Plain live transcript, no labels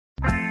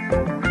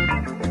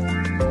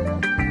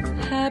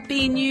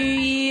Happy New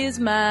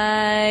Year's,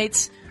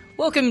 mates.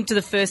 Welcome to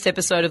the first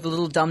episode of the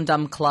Little Dum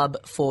Dum Club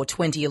for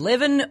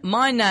 2011.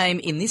 My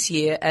name in this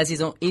year, as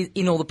is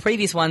in all the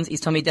previous ones, is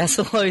Tommy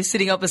Dasilo.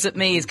 Sitting opposite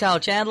me is Carl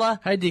Chandler.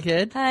 Hey,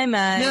 dickhead. Hey,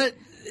 mate. Now,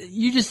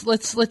 you just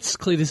let's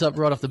clear this up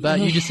right off the bat.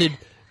 You just said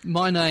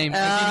my name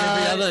as in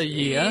every other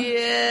year.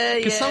 Yeah,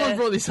 Because someone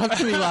brought this up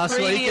to me last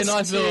week, and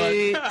I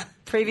thought,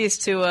 previous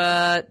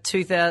to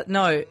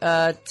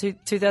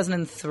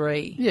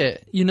 2003. yeah,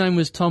 your name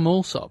was Tom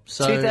Allsop.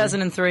 So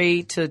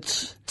 2003 to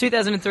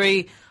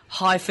 2003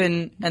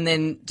 hyphen and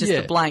then just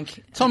a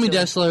blank. Tommy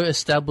Dasilo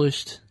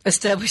established.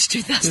 Established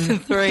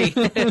 2003.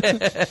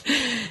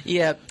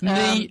 Yeah.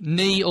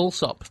 Knee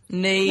Allsop.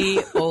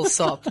 Knee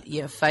Allsop.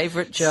 Your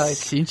favourite joke.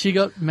 Since you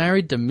got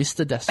married to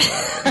Mr. Dasilo.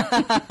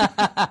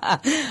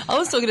 I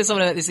was talking to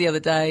someone about this the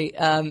other day.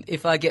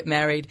 If I get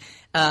married,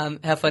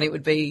 how funny it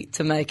would be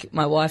to make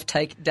my wife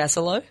take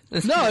Dasilo.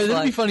 No,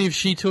 that'd be funny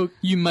if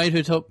you made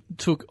her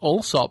took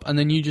Allsop, and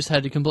then you just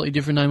had a completely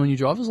different name on your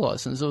driver's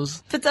license. It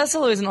was. But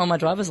Dasilo isn't on my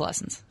driver's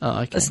license.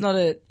 Oh, okay. That's not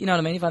you know what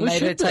I mean? If I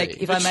made her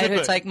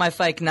take my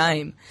fake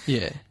name.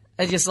 Yeah.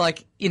 And just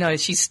like,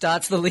 she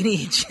starts the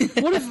lineage.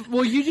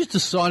 Well, you just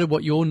decided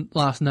what your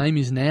last name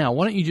is now.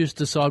 Why don't you just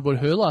decide what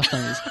her last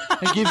name is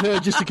and give her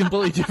just a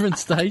completely different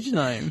stage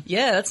name?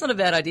 Yeah, that's not a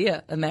bad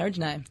idea. A marriage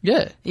name.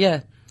 Yeah.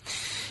 Yeah.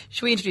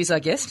 Should we introduce our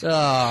guest?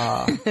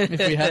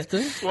 If we have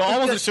to. Well, I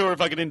wasn't sure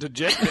if I could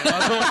interject there.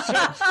 I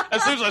thought,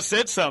 as soon as I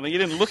said something, you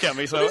didn't look at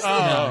me, so,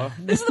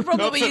 This is the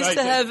problem we used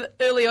to have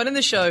early on in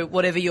the show,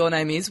 whatever your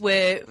name is,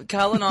 where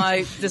Carl and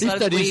I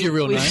decided If that is your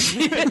real name.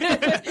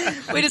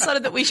 we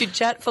decided that we should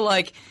chat for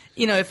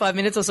 5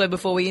 minutes or so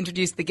before we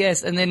introduced the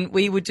guest, and then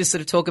we would just sort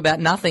of talk about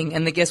nothing,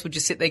 and the guest would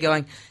just sit there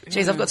going,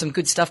 geez, I've got some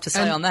good stuff to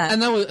say on that.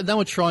 And they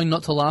were trying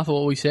not to laugh at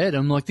what we said.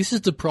 I'm like, this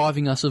is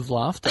depriving us of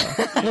laughter.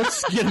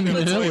 Let's get them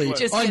in early.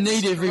 I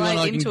need everyone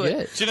I can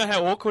get. Do you know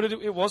how awkward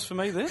it was for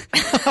me then?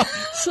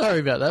 Sorry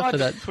about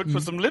that. I put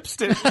some lip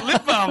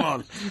balm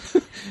on.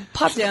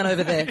 Pipe down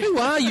over there. Who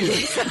are you?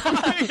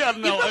 I got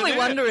no You're probably idea.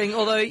 wondering,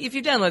 although if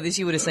you download this,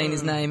 you would have seen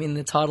his name in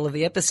the title of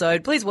the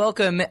episode. Please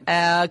welcome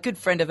our good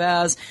friend of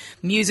ours,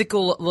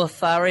 musical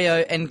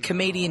Lothario and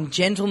comedian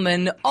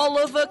gentleman,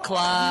 Oliver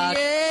Clark.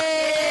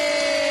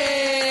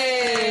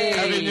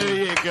 Happy New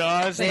Year,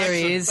 guys. There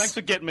he is. Thanks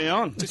for getting me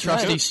on. The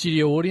trusty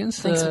studio audience.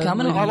 Thanks for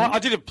coming on. I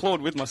did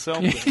applaud with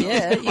myself.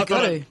 Yeah, you I got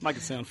thought to. I'd make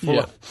it sound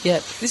fuller. Yeah,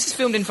 this is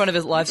filmed in front of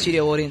a live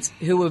studio audience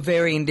who were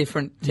very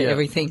indifferent to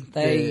everything.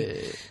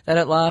 They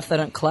don't laugh, they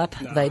don't clap,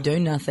 they do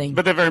nothing.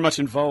 But they're very much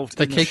involved.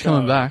 They keep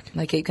coming back.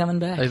 They keep coming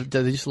back.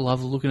 They just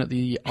love looking at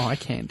the eye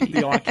candy.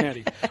 The eye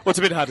candy. Well, it's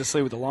a bit hard to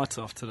see with the lights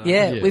off today.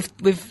 Yeah,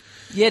 we've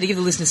to give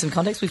the listeners some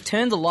context, we've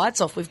turned the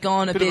lights off. We've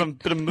gone a bit.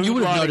 Bit of mood You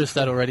would have lighting. noticed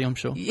that already, I'm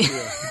sure. Yeah,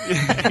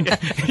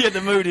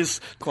 the mood is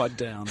quite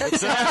down. No,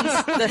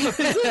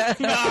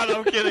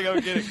 I'm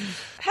kidding.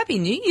 Happy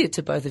New Year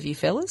to both of you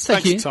fellas.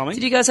 Thanks, you. Tommy.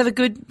 Did you have a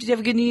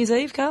good New Year's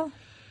Eve, Carl?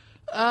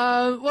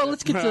 Well,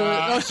 let's get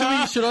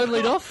to. Should I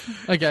lead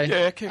off? Okay.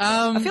 Yeah, keep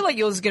I feel like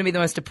yours is going to be the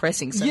most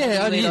depressing. So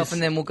Yeah, lead it off is.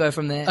 and then we'll go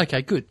from there.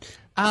 Okay, good.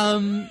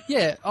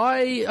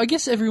 I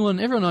guess everyone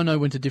I know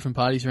went to different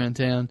parties around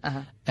town,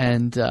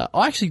 and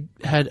I actually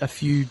had a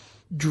few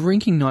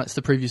drinking nights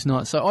the previous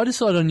night, so I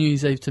decided on New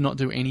Year's Eve to not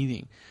do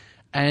anything,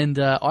 and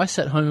I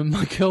sat home and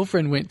my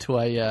girlfriend went to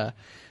a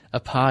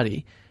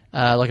party.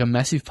 Like a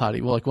massive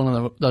party, like one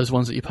of those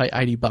ones that you pay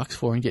 $80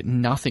 for and get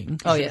nothing.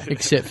 Oh, yeah.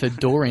 Except for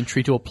door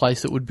entry to a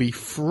place that would be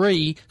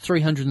free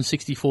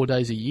 364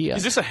 days a year.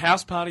 Is this a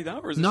house party though?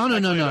 Or is this No,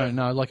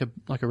 like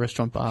a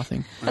restaurant bar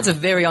thing. That's a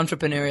very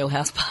entrepreneurial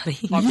house party.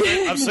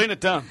 I've seen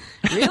it done.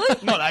 Really?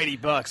 Not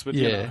 $80, but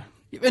you know.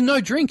 And no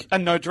drink.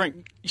 And no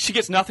drink. She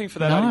gets nothing for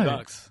that No.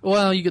 $80.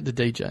 Well, you get the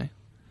DJ.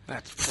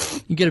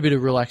 That's You get a bit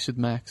of relax with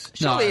Max.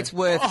 Surely No. it's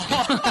worth.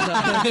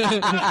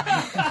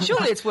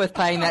 Surely it's worth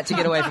paying that to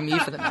get away from you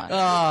for the night.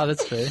 Ah,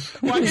 that's fair.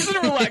 Wait, isn't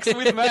it relaxed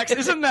with Max?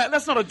 Isn't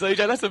that's not a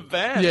DJ, that's a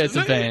band. Yeah, it's a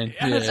isn't band.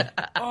 it? Yeah,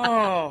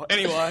 Oh,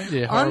 anyway.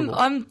 yeah, horrible.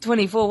 I'm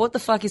 24. What the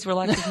fuck is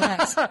Relax with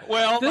Max?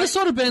 Well, They're the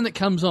sort of band that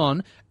comes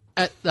on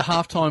at the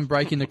halftime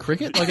break in the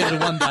cricket, like at a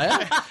one day,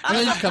 and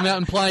they just come out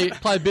and play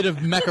a bit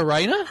of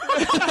Macarena.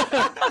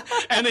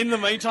 and in the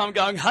meantime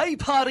going, hey,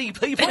 party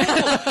people.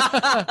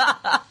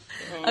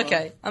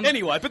 Okay.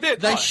 Anyway, but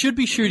They should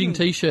be shooting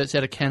T-shirts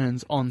out of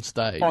cannons on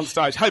stage. on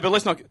stage. Hey, but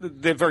let's not.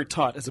 They're very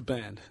tight as a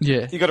band.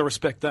 Yeah. You got to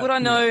respect that. Would I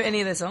know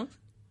any of their songs?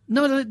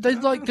 No, they're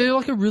like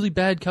a really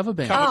bad cover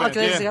band. Cover Oh, band,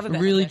 okay, yeah. so you have a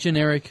band. Really Okay.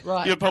 generic.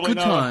 Right. You'd probably Good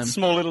know time. a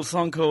small little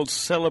song called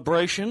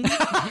Celebration.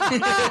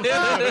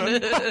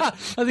 I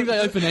think they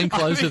open and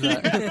close with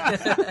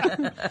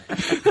that.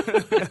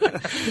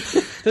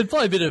 They'd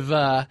play a bit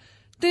of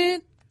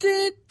din,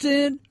 din,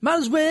 din, might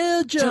as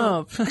well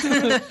jump.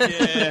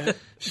 yeah.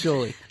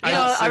 Surely.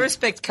 I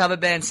respect cover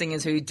band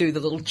singers who do the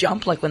little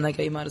jump, like when they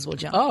go, you might as well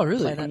jump. Oh,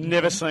 really? Play that.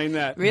 Never seen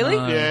that. Really?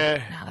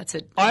 Yeah. No, that's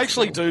it. I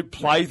actually do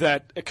play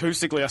that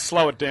acoustically. I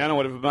slow it down or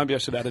whatever. Maybe I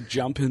should add a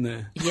jump in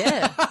there.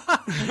 Yeah.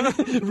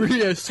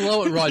 Rio,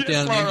 slow it right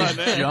down slow and it then right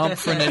just down. jump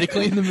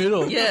frenetically in the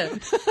middle. Yeah.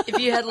 If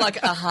you had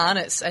like a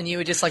harness and you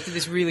were just like did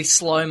this really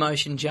slow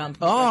motion jump.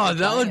 Oh,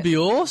 that would be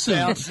awesome.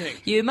 Bouncing.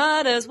 You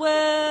might as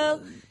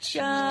well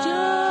jump.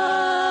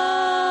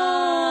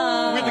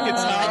 With the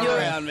guitar And you're-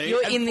 around me.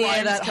 you're and in the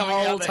air flames that coming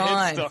out whole the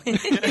time.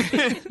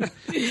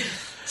 headstock.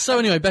 So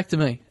anyway, back to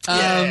me.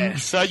 Yeah.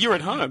 So you're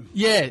at home.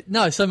 Yeah,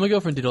 no, so my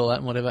girlfriend did all that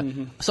and whatever.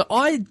 So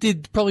I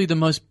did probably the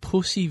most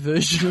pussy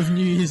version of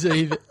New Year's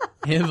Eve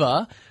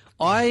ever.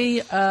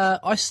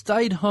 I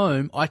stayed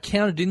home. I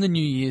counted in the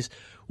New Year's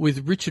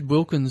with Richard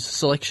Wilkins'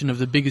 selection of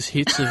the biggest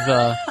hits of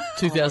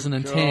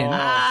 2010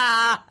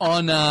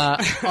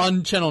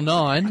 on Channel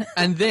 9,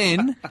 and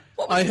then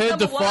I heard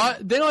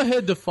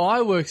the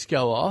fireworks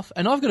go off,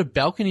 and I've got a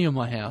balcony in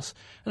my house,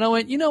 and I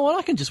went, you know what?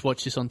 I can just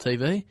watch this on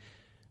TV.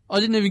 I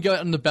didn't even go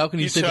out on the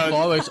balcony to see the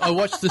fireworks. I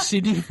watched the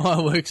Sydney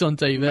fireworks on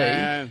TV.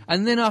 Man.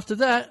 And then after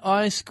that,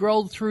 I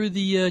scrolled through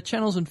the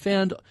channels and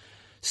found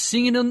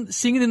Singing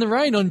in the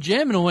Rain on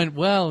Gem, and I went,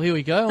 well, here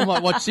we go. I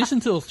might watch this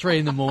until 3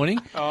 in the morning.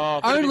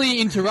 Only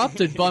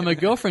interrupted by my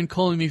girlfriend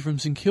calling me from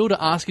St Kilda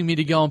asking me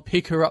to go and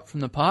pick her up from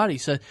the party.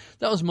 So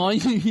that was my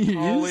New Year's.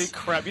 Holy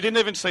crap! You didn't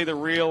even see the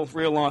real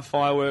life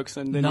fireworks,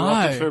 and then you No.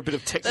 opted for a bit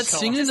of Texas. That's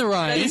Singing in the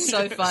Rain. That is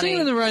so funny. Singing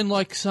in the Rain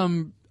like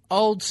some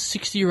old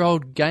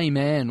 60-year-old gay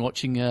man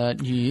watching New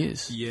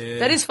Year's. Yeah.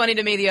 That is funny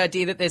to me, the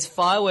idea that there's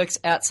fireworks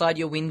outside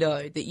your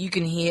window that you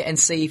can hear and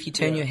see if you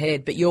turn your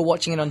head, but you're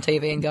watching it on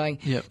TV and going,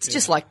 it's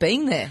just like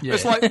being there. Yeah.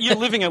 It's like you're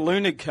living a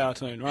Lunig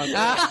cartoon, right?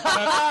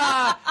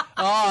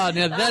 Oh,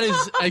 now that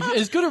is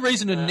as good a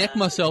reason to neck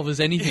myself as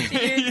anything.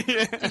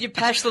 Did you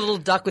pash the little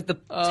duck with the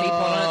teapot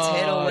on its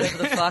head or whatever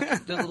the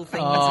fuck, the little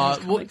thing that's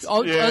in his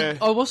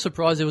comics? I was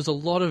surprised. There was a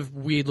lot of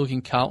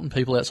weird-looking Carlton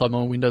people outside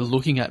my window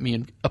looking at me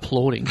and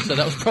applauding, so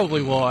that was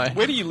probably why.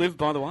 Where do you live,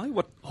 by the way?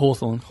 What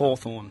Hawthorne.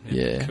 Hawthorne?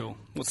 Yeah. Cool.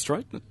 What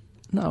street?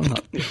 No, I'm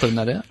not putting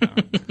that out.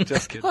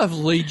 Just kidding. I have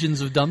legions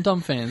of Dum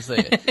Dum fans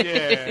there.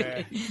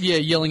 Yeah. Yeah,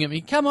 yelling at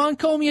me, come on,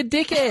 call me a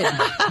dickhead.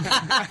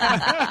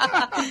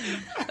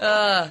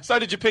 So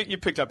did you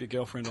picked up your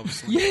girlfriend,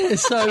 obviously? Yeah,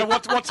 so... And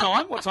what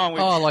time? What time?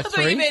 Oh, like I thought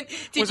you 3? meant,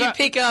 did Was you that-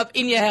 pick up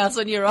in your house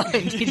on your own?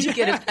 Did you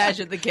get a pash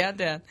at the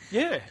countdown?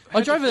 Yeah.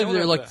 I drove over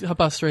there like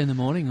 3:30 in the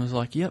morning. I was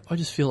like, yep, I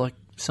just feel like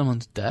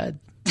someone's dad.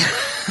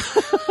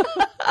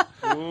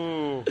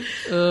 Ooh.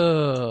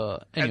 Anyway.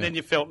 And then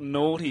you felt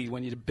naughty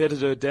when you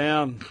bedded her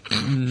down.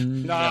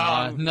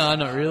 No,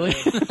 not really.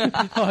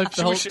 I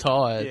felt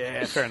tired.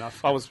 Yeah, fair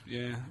enough. I was,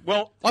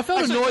 Well, I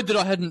felt actually, annoyed that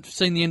I hadn't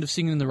seen the end of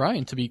Singing in the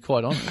Rain, to be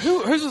quite honest.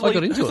 Who's I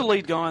got into the it.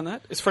 lead guy in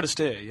that? It's Fred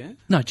Astaire, yeah?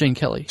 No, Gene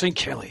Kelly. Gene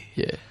Kelly.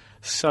 Yeah.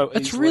 So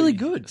It's easily- really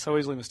good. So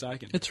easily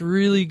mistaken. It's a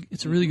really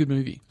good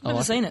movie. I Never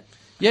like seen it.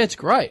 Yeah, it's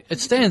great. It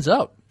stands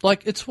up.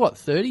 Like, it's what,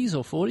 30s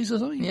or 40s or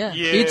something? Yeah.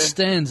 Yeah. It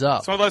stands up.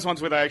 It's one of those ones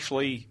where they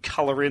actually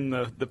colour in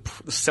the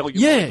celluloid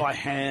Yeah. by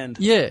hand.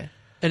 Yeah.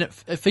 And it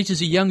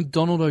features a young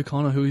Donald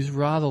O'Connor who is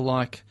rather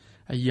like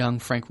a young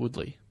Frank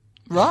Woodley.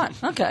 Right,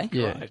 okay.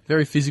 Yeah. Right.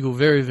 Very physical,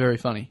 very, very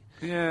funny.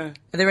 Yeah.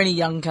 Are there any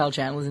young Carl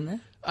Chandlers in there?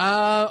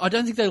 I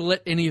don't think they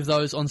let any of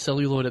those on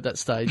celluloid at that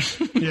stage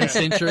in the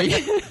century.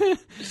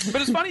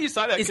 But it's funny you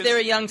say that. Is 'cause- there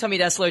a young Tommy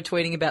Daslow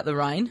tweeting about the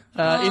rain?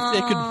 If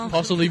there could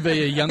possibly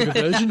be a younger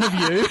version of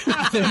you,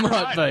 there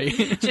might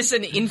be. Just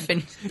an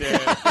infant.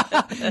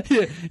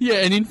 Yeah,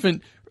 an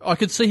infant. I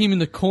could see him in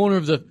the corner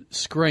of the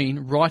screen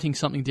writing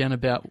something down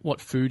about what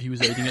food he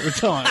was eating at the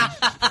time.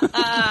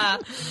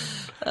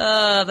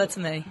 That's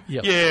me.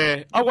 Yep.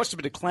 Yeah. I watched a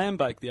bit of Clam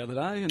Bake the other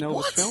day, an Elvis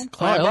What? film. Oh,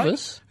 Clam Bake.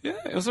 Elvis. Yeah,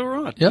 it was all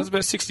right. Yep. It was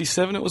about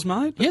 67 it was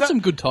made. He had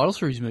some good titles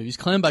for his movies.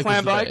 Clam Bake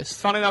Clam was the Bake.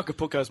 best. Funny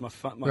Acapulco's my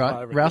Right.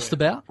 favourite.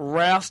 Roustabout? These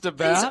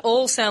Roustabout.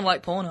 all sound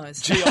like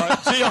pornos.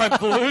 GI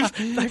Blues.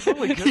 They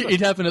probably could. It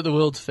happened at the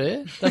World's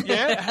Fair.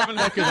 Yeah, haven't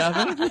that Could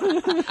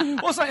happen.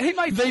 Also, he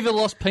made Viva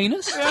Lost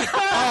Penis?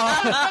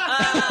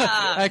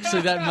 Oh.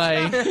 Actually, that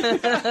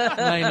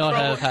may not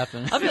have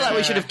happened. I feel like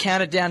we should have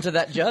counted down to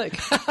that joke.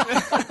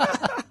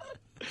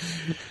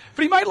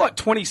 But he made like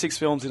 26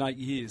 films in 8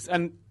 years,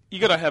 and you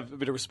got to have a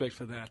bit of respect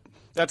for that.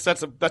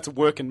 That's a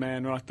working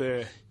man right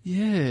there.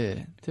 Yeah.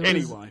 there was-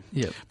 Anyway,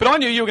 Yep. But I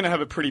knew you were going to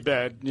have a pretty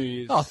bad New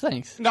Year's. Oh,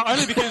 thanks. No,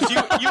 only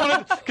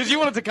because you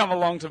wanted to come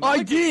along to. I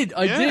Mike, did.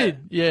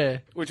 Yeah.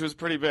 which was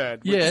pretty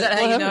bad. Yeah. Is that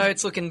how what you know happened?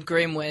 it's looking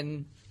grim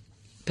when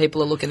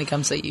people are looking to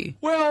come see you?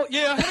 Well,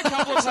 yeah, I had a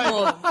couple of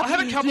people. I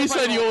had a couple You of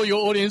say to people.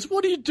 your audience,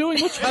 what are you doing?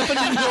 What's happened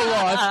in your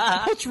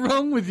life? What's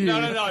wrong with you?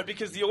 No,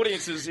 because the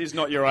audience is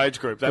not your age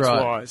group. That's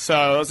Right. why. So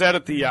I was out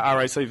at the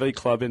RACV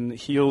club in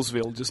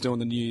Healesville just doing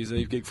the New Year's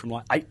Eve gig from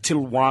like 8 till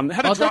 1.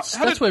 Oh,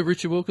 that's where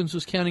Richard Wilkins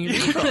was counting it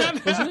from,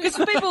 wasn't it? Because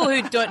for people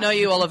who don't know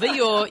you, Oliver,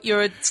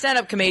 you're a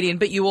stand-up comedian,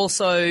 but you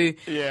also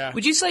Yeah.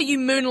 Would you say you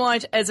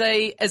moonlight as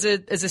a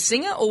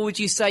singer, or would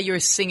you say you're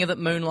a singer that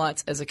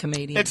moonlights as a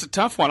comedian? It's a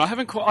tough one. I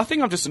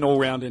think I'm just an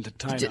all-round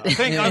entertainer.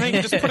 I think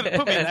you just put me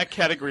in that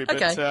category. But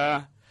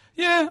Okay.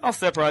 Yeah, I'll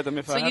separate them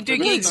if I So have you do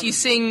to. gigs, you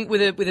sing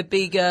with a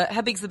big.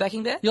 How big's the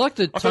backing band? You're like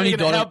the I thought Tony you were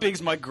gonna, how Dodder,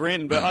 big's my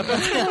grin, but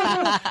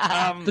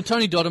the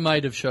Tony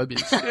Doddermaid of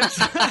showbiz.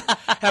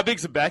 how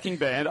big's the backing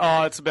band?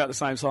 Oh, it's about the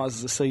same size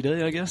as a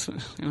CD, I guess.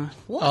 You know.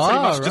 What? Pretty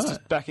Oh, much right. just as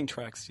backing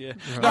tracks, yeah.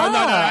 No.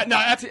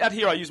 Out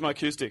here I use my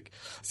acoustic.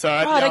 So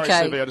at Right, the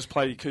okay. RACV I just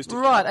play the acoustic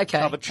Right, okay,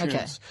 cover tunes.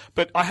 okay.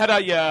 But I had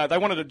they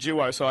wanted a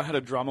duo, so I had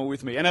a drummer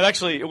with me. And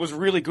it was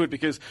really good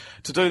because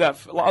to do that,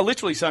 I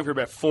literally sang for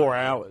about 4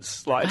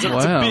 hours. Like, it's a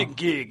Wow. big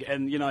gig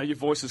and, your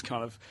voice is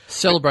kind of...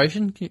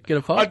 Celebration, get a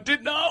I pipe.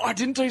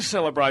 didn't do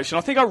Celebration.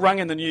 I think I rung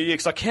in the New Year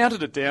because I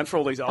counted it down for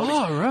all these oldies.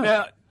 Oh, right.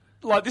 Now,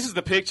 like, this is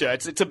the picture.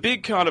 It's a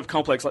big kind of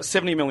complex, like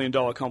 $70 million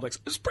complex.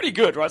 It's pretty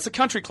good, right? It's a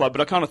country club,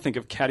 but I kind of think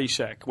of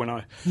Caddyshack when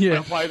I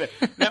play there.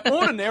 Now,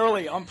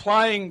 ordinarily, I'm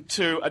playing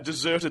to a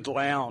deserted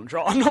lounge,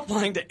 right? I'm not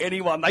playing to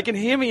anyone. They can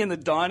hear me in the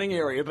dining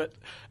area, but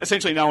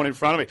essentially no one in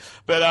front of me.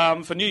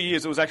 But for New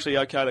Year's, it was actually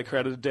okay. They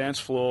created a dance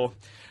floor.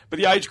 But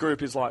the age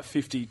group is like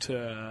 50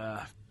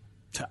 to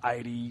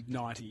 80,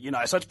 90,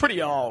 so it's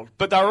pretty old.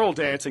 But they were all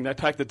dancing. They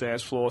packed the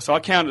dance floor. So I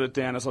counted it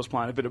down as I was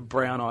playing a bit of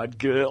Brown Eyed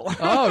Girl.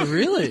 Oh,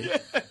 really?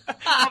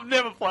 I've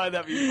never played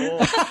that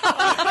before.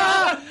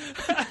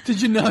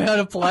 Did you know how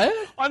to play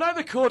it? I know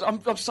the chords.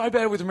 I'm so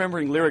bad with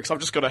remembering lyrics. I've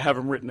just got to have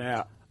them written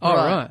out. Oh,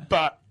 Right. right.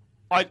 But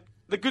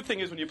the good thing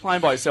is when you're playing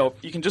by yourself,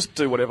 you can just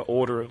do whatever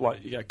order,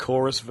 like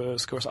chorus,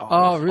 verse, chorus.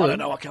 Oh, really? I don't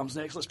know what comes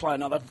next. Let's play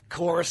another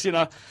chorus,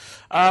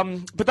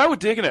 But they were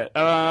digging it.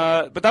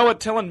 But they were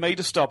telling me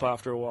to stop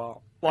after a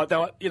while. Like they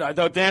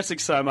were dancing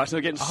so much, and they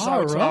were getting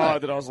so right.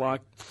 tired that I was like,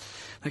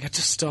 they go,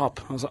 just stop.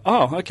 I was like,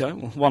 oh, okay,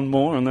 well, one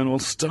more, and then we'll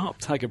stop,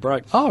 take a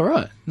break. Oh,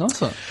 right.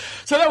 Nice one.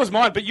 So that was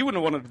mine, but you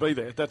wouldn't have wanted to be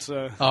there. That's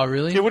Oh,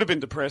 really? It would have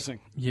been depressing.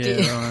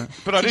 Yeah, right.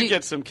 But I Did did you-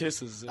 get some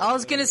kisses. I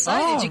was going to say,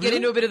 Oh, did you get really?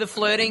 into a bit of the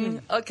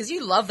flirting? Because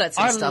you love that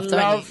sort I of stuff, love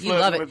don't you? You flirting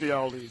love it. with the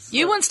oldies.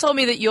 You once told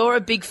me that you're a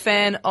big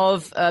fan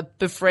of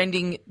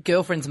befriending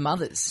girlfriends'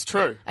 mothers.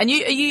 True. And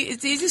is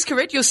this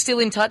correct? You're still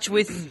in touch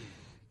with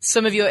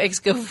some of your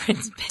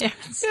ex-girlfriend's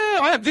parents? Yeah,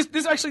 I am.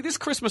 This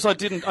Christmas I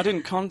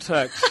didn't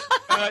contact.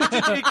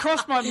 It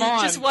crossed my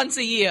mind. Just once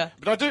a year.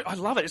 But I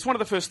love it. It's one of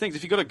the first things.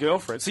 If you've got a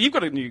girlfriend, so you've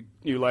got a new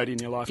lady in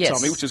your life, Yes.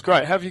 Tommy, which is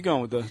great. How have you gone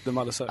with the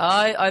mother side?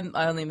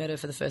 I only met her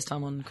for the first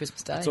time on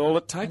Christmas Day. That's all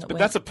it takes. But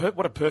that's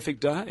what a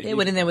perfect day. Yeah,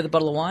 went in there with a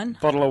bottle of wine.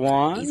 Bottle of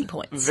wine. Easy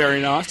points.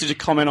 Very nice. Did you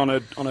comment on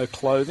her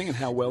clothing and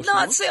how well she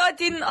No, was? see, I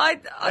didn't.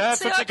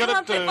 That's what you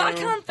gotta do. I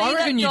can't be I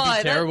reckon that you'd be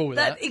guy. terrible with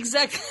that.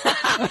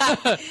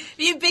 Exactly.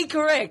 You'd be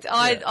correct.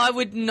 I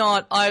would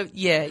not.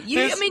 You've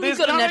There's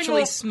got a nothing naturally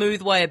more-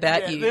 smooth way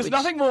about Yeah, you. there's which-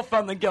 nothing more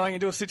fun than going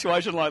into a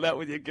situation like that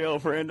with your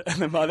girlfriend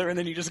and the mother, and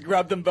then you just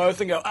grab them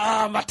both and go,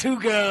 my two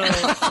girls.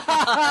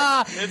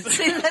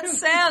 See,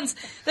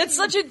 that's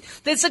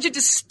such a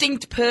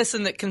distinct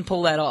person that can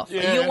pull that off.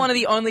 Yeah. You're one of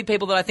the only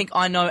people that I think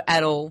I know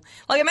at all.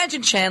 Like,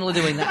 imagine Chandler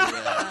doing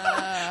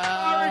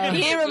that.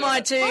 Here are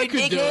my two could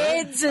do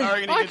it.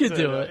 dickheads. I could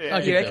do it. Yeah. I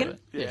could You do reckon? it.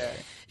 Yeah.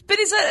 But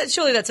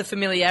surely that's a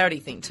familiarity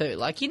thing too.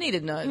 Like, you need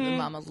to know the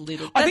mum a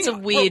little. I That's think-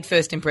 a weird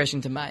first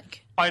impression to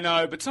make. I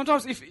know, but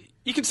sometimes if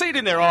you can see it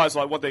in their eyes,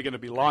 like what they're going to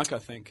be like, I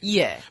think.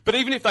 Yeah. But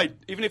even if they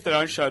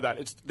don't show that,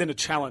 it's then a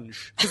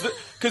challenge.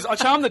 Because I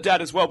charm the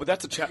dad as well, but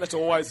that's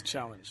always a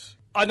challenge.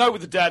 I know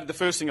with the dad, the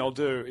first thing I'll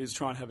do is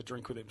try and have a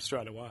drink with him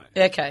straight away,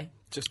 Okay.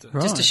 just to.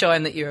 Right. Just to show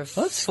him that you're a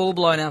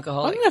full-blown I'm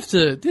alcoholic. going to have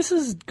to... This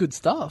is good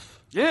stuff.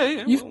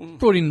 Yeah. You've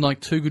brought in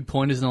like 2 good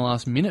pointers in the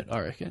last minute, I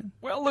reckon.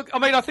 Well, look, I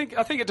mean, I think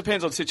it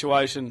depends on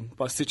situation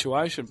by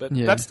situation, but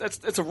Yeah.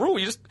 that's a rule.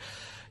 You just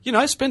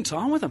spend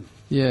time with them.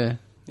 Yeah.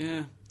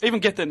 Yeah, even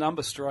get their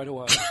number straight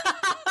away.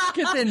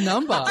 Get their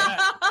number.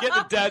 Get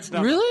the dad's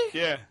number. Really?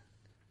 Yeah.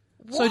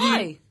 So do Why?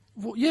 you...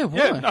 Well, yeah, why?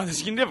 Yeah, no,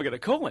 you're never going to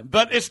call him.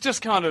 But it's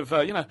just kind of,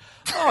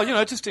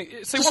 just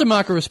see Just a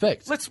mark of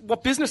respect.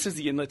 what business is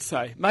he in, let's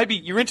say? Maybe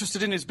you're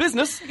interested in his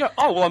business. You go,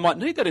 oh, well, I might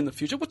need that in the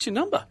future. What's your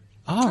number?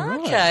 Oh, right.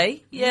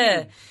 Okay,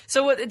 yeah.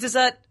 So what does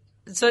that?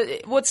 So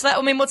what's that?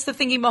 I mean, what's the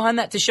thinking behind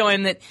that to show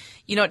him that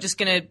you're not just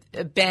going to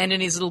abandon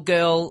his little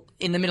girl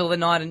in the middle of the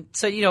night? And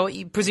so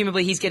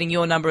presumably he's getting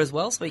your number as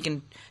well, so he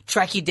can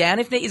track you down.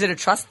 Is it a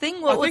trust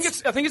thing? I think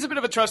it's a bit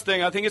of a trust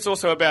thing. I think it's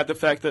also about the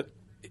fact that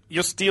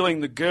you're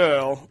stealing the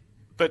girl,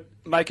 but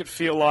make it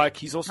feel like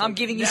he's also. I'm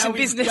giving you now some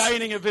he's business.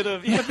 Gaining a bit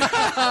of.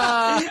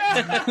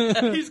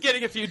 He's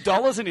getting a few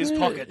dollars in his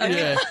pocket.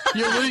 Yeah.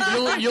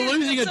 You're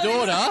losing a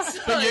daughter,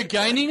 but you're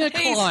gaining a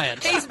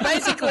client. He's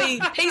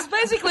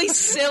basically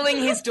selling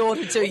his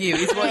daughter to you.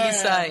 Is what you're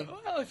saying?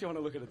 Well, if you want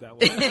to look at it that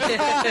way.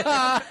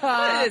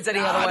 There's any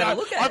other way to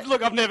look at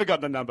it. I've never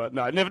gotten a number.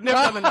 No, never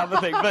done the number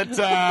thing.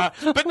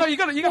 But no, you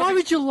got to. Why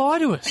would you lie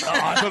to us?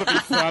 I thought it'd be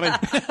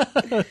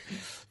funny.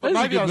 But That's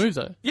a maybe good move,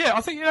 though. Yeah,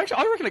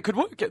 I reckon it could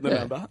work, getting the Yeah.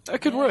 number.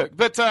 It could work.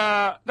 But, no,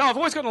 I've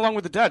always gotten along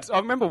with the dads. I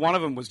remember one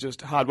of them was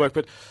just hard work,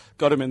 but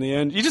got him in the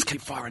end. You just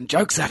keep firing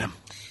jokes at him.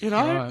 Right.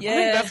 I Yeah.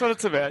 think that's what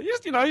it's about. You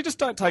just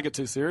don't take it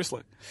too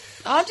seriously.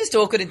 I'm just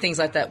awkward in things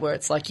like that where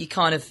it's like you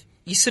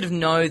sort of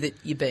know that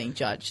you're being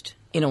judged.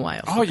 in a way.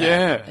 Off Oh, the bat.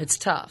 yeah. It's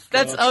tough.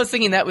 I was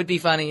thinking that would be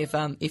funny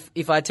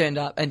if I turned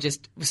up and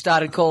just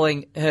started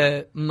calling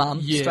her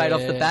mum straight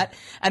off the bat,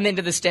 and then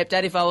to the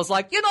stepdad, if I was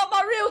like, "You're not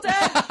my real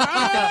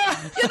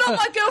dad. You're not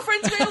my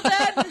girlfriend's real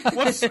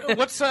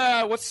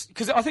dad." What's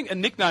because I think a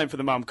nickname for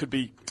the mum could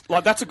be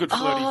like that's a good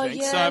flirty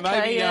thing. Yeah, so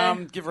okay,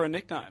 maybe give her a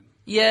nickname.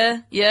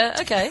 Yeah,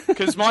 okay.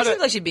 Because she seems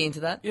like she'd be into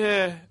that.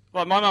 Yeah,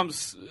 well, my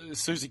mum's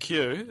Susie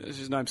Q.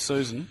 She's named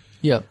Susan.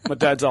 Yeah. My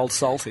dad's Old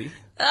Salty.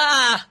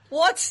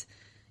 What?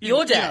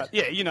 Your dad?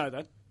 You know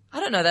that. I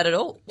don't know that at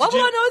all. Why would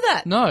I know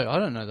that? No, I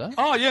don't know that.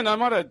 Oh, yeah, no,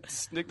 my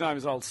dad's nickname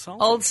is Old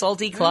Salt. Old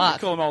Salty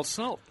Clark. Call him Old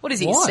Salt. What is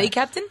he, Why? a sea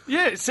captain?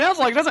 Yeah, it sounds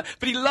like it, doesn't it?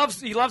 But he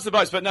loves the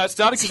boats. But no, it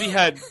started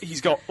because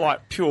he's got,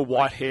 like, pure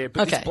white hair,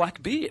 but this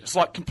black beard. It's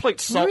like complete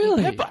salt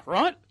Really? and pepper,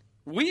 right?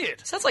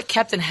 Weird. Sounds like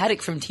Captain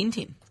Haddock from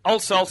Tintin.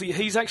 Old Salty,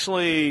 he's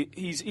actually,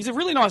 he's a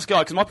really nice guy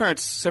because my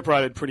parents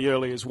separated pretty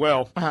early as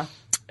well. Uh-huh.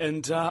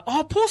 And,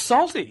 poor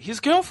Salty. His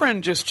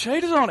girlfriend just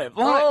cheated on him.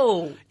 Like,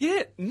 Oh.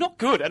 Yeah, not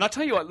good. And I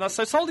tell you what,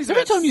 so Salty's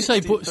Every about time you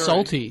say 63.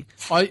 salty,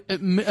 I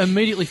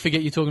immediately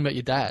forget you're talking about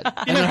your dad.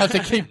 And then I have to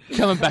keep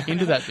coming back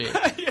into that bit.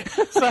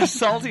 So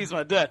Salty's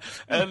my dad.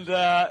 And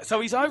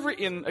so he's over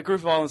in a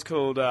group of islands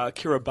called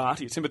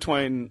Kiribati. It's in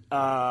between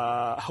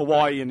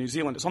Hawaii and New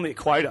Zealand. It's on the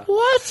equator.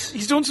 What?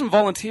 He's doing some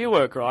volunteer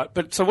work, right?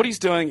 But so what he's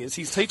doing is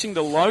he's teaching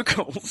the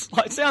locals,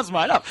 like it sounds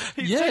made up,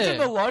 he's teaching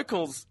the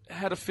locals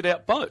how to fit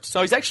out boats.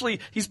 So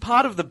he's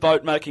part of the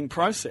boat making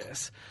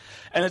process.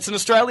 And it's an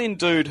Australian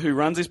dude who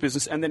runs his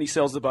business and then he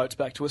sells the boats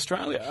back to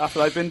Australia after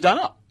they've been done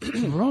up.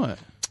 Right.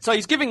 So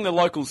he's giving the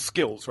locals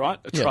skills, right?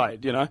 A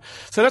trade, you know.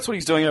 So that's what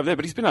he's doing over there.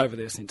 But he's been over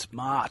there since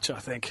March, I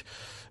think.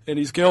 And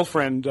his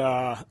girlfriend...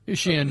 Is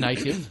she a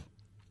native?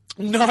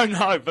 No,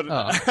 but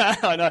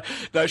I know.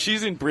 No,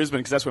 she's in Brisbane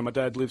because that's where my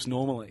dad lives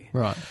normally.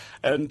 Right.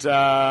 And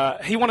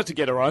he wanted to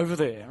get her over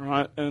there,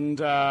 right?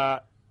 And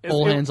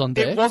all hands on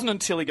deck? It wasn't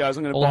until he goes,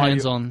 I'm going to All buy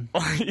hands you... on...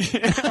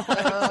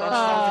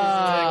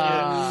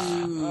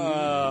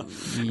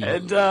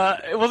 And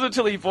it wasn't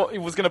until he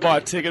was going to buy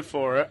a ticket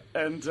for it,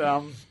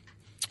 and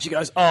she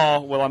goes,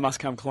 "Oh, well, I must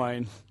come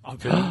clean. I've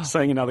been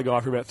seeing another guy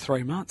for about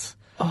 3 months."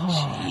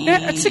 Now,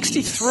 at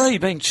 63,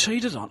 being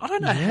cheated on, I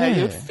don't know how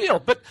you'd feel,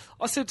 but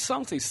I said,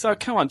 Salty, so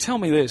come on, tell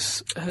me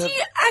this. Do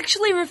you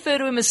actually refer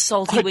to him as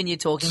Salty when you're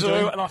talking to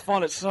him? And I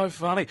find it so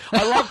funny.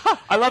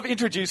 I love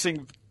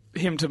introducing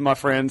him to my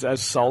friends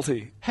as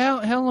Salty.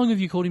 How long have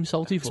you called him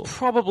salty for?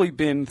 Probably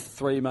been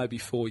 3, maybe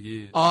 4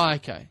 years. Oh,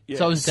 okay. Yes.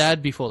 So it was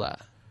Dad before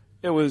that?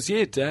 It was,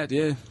 Dad,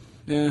 yeah.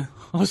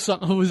 Or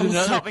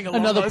something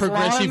another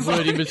progressive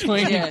word in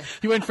between. Yeah.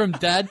 You went from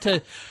Dad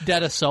to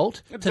Dad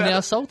Assault to now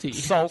Salty.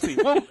 Salty.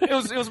 Well,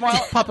 it was my...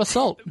 Papa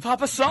Salt.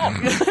 Papa Salt.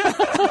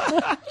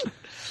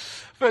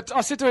 But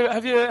I said to her,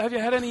 have you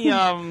had any,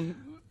 have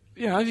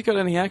you got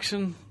any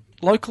action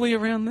locally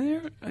around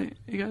there?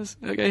 He goes,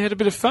 okay, he had a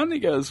bit of fun. He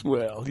goes,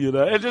 well,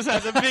 it just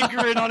has a big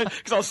grin on it.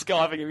 Because I was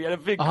Skyping him. He had a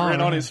big grin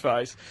on his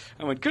face.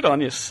 I went, good on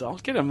you,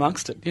 Salt. Get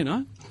amongst it,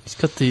 He's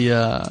got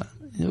the...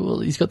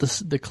 he's got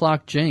the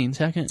Clark genes.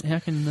 How can he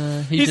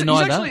deny that? He's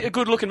actually a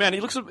good-looking man.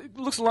 He looks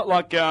a lot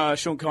like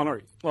Sean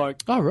Connery.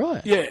 Like, oh,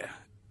 right. Yeah.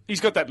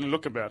 He's got that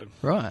look about him.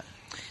 Right.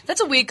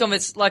 That's a weird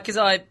conversation, like, because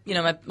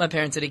my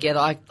parents are together.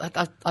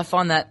 I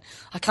find that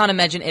I can't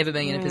imagine ever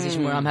being in a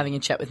position where I'm having a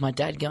chat with my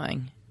dad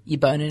going, "You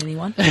boning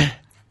anyone?"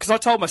 Because I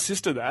told my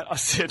sister that. I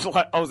said,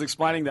 I was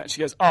explaining that. And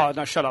she goes, "Oh,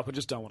 no, shut up. I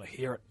just don't want to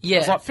hear it." Yeah. I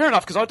was like, fair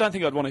enough, because I don't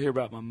think I'd want to hear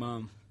about my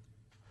mum.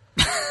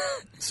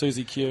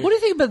 Susie Q. What do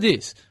you think about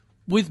this?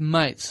 With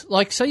mates,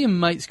 like say your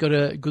mate's got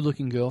a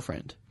good-looking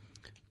girlfriend,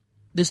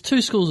 there's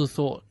two schools of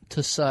thought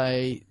to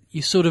say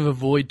you sort of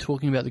avoid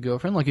talking about the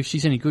girlfriend. Like if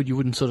she's any good, you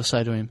wouldn't sort of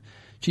say to him,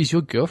 geez,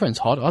 your girlfriend's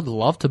hot, I'd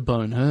love to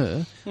bone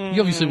her. You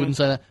obviously wouldn't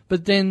say that.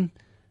 But then,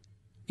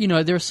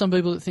 there are some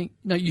people that think,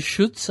 no, you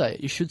should say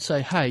it. You should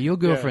say, hey, your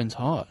girlfriend's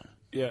hot.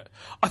 Yeah.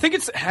 I think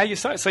it's how you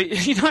say it. So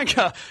you don't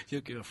go,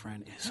 your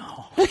girlfriend is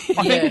hot. I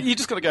think you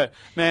just got to go,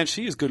 man,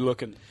 she is good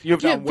looking. You've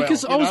done well.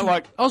 Because I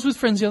was with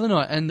friends the other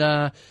night and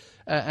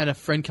a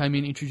friend came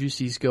in, introduced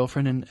his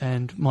girlfriend,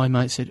 and my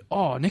mate said,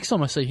 oh, next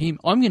time I see him,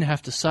 I'm going to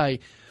have to say,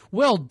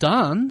 well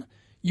done,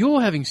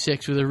 you're having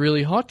sex with a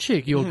really hot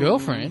chick, your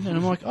girlfriend. And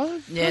I'm like,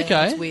 oh, okay.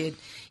 That's weird.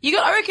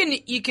 I reckon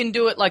you can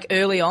do it like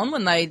early on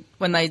when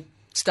they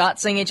start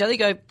seeing each other. You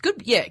go,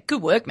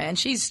 good work, man.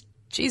 She's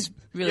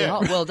really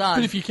hot. Well done.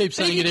 But if you keep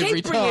saying it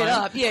every time. It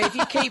up, if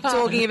you keep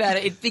talking about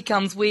it, it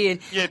becomes weird.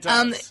 Yeah, it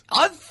does.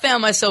 I've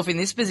found myself in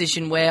this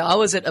position where I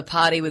was at a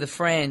party with a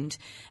friend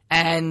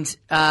and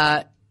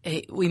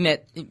we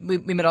met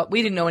up.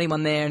 We didn't know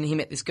anyone there, and he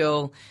met this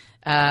girl,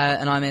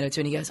 and I met her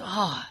too. And he goes,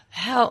 "Oh,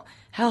 how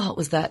hot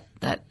was that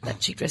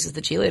chick dressed as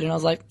the cheerleader?" And I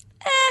was like,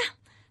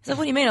 "Is that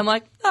what you mean?" I'm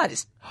like, "I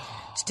just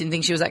Just didn't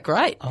think she was that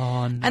great.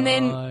 Oh, no. And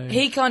then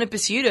he kind of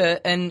pursued her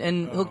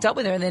and hooked up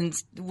with her and then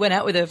went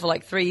out with her for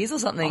like 3 years or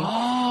something.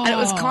 Oh. And it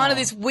was kind of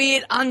this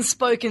weird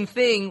unspoken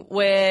thing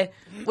where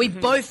we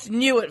both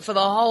knew it for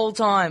the whole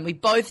time. We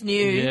both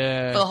knew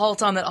for the whole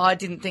time that I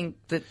didn't think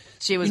that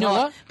she was hot.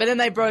 What? But then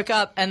they broke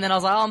up and then I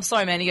was like, oh, I'm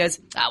sorry, man. He goes,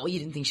 well, you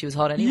didn't think she was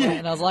hot anyway. Yeah.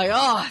 And I was like,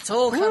 oh, it's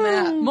all come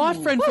out. My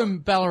friend from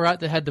Ballarat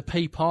that had the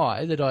pea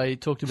pie that I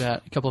talked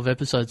about a couple of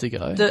episodes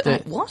ago.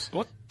 What?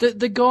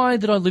 The guy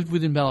that I lived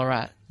with in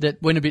Ballarat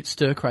that went a bit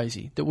stir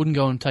crazy, that wouldn't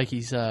go and take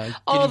his that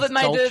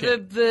made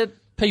the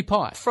pea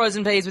pie,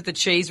 frozen peas with the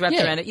cheese wrapped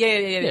around it.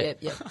 Yeah.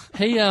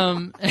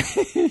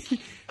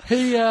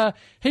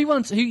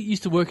 He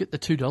used to work at the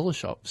 $2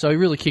 shop, so he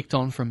really kicked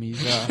on from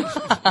his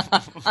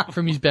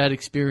from his bad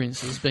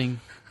experiences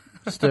being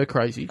stir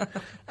crazy.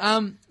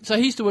 So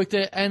he used to work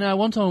there, and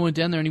one time I went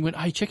down there and he went,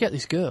 "Hey, check out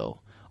this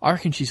girl. I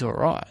reckon she's all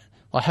right.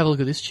 Like, have a look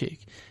at this chick."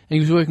 And he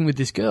was working with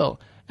this girl,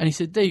 and he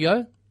said, "There you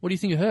go. What do you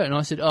think of her?" And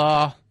I said,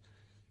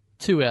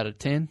 2 out of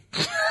 10.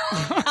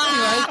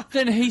 Anyway,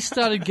 then he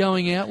started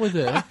going out with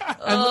her,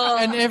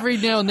 and every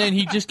now and then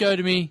he'd just go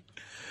to me,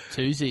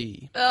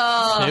 "2Z, 2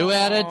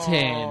 out of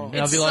 10." And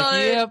I'd be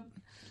like, "Yep."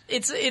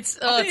 It's you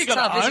tough,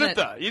 got to own isn't it,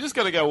 though. You just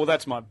got to go, well,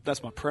 that's my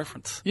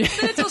preference. Yeah.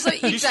 But it's also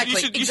exactly. You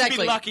should be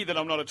lucky that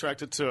I'm not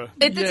attracted to her.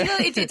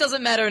 It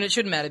doesn't matter, and it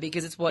shouldn't matter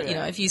because it's what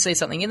if you see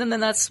something in them, then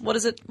that's what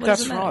is it?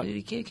 That's matter?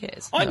 right. Who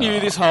cares? I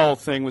knew this whole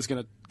thing was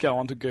going to go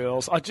on to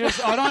girls. I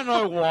don't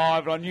know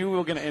why, but I knew we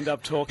were going to end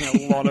up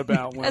talking a lot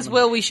about women. As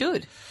well, we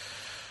should.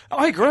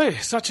 I agree.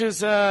 Such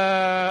as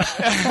well,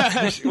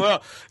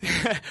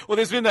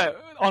 there's been that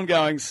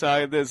ongoing.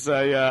 So there's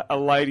a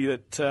lady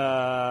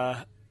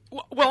that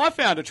I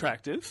found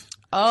attractive.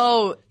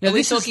 Oh, now are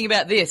we talking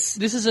about this?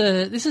 This is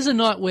a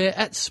night where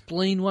at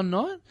Spleen one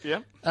night.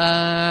 Yeah.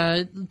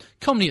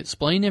 Comedy at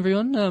Spleen,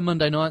 everyone.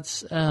 Monday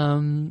nights,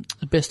 the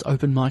best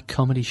open mic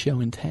comedy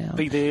show in town.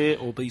 Be there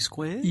or be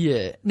square.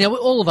 Yeah. Now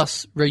all of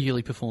us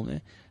regularly perform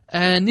there,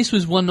 and this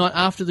was one night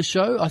after the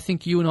show. I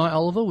think you and I,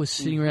 Oliver, were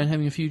sitting around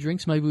having a few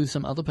drinks, maybe with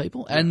some other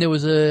people, and there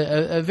was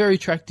a very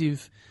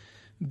attractive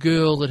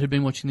girl that had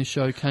been watching the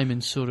show came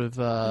and sort of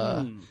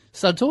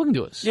started talking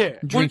to us,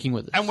 drinking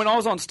with us. And when I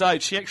was on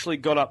stage, she actually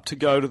got up to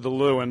go to the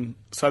loo, and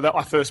so that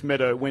I first met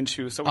her when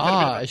she was. So we had a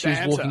bit of a she was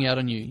banter. walking out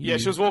on you. Yeah,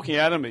 she was walking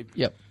out on me.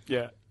 Yep.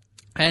 Yeah.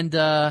 And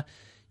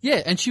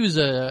and she's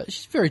a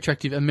very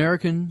attractive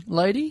American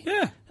lady.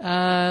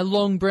 Yeah.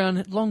 Long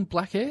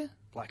black hair.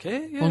 Black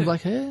hair. Yeah. Long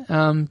black hair.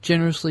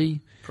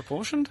 Generously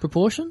proportioned.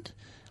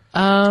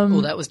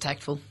 That was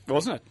tactful,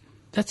 wasn't it?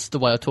 That's the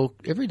way I talk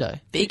every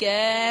day. Big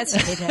ass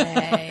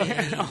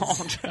titties.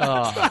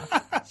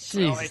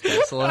 Jesus,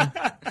 Tesla.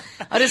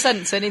 I just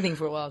hadn't said anything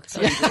for a while because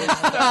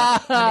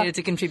I needed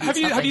to contribute.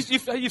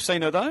 You've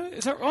seen her though?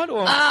 Is that right?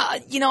 Or I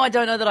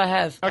don't know that I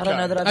have. Okay. I don't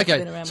know that I've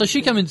been around. So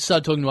she came and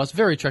started talking to us.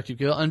 Very attractive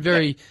girl, and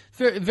very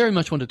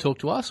much wanted to talk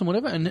to us and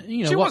whatever. And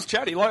she was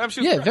chatty.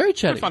 She was very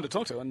chatty. Fun to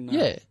talk to.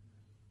 And,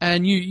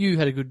 and you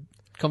had a good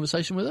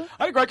conversation with her?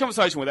 I had a great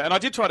conversation with her, and I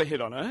did try to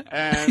hit on her.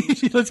 And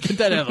let's get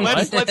that out of the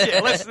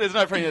way. There's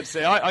no pretense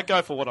there. I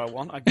go for what I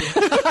want. I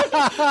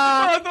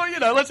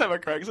thought, let's have a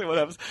crack, see what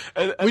happens.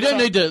 We don't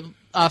need to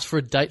ask for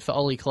a date for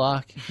Ollie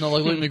Clark, not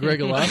like Luke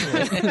McGregor last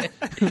week.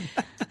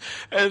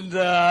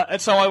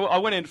 And so I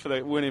went in for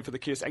the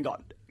kiss and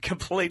got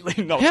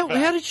completely knocked back.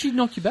 How did she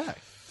knock you back?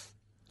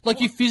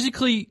 Like you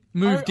physically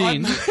moved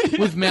in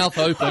with mouth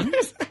open.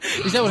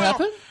 Is that what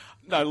happened?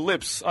 No,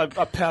 lips. I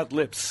pout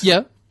lips.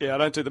 Yeah. Yeah, I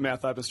don't do the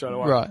mouth open straight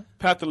away. Right.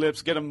 Pat the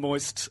lips, get them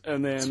moist,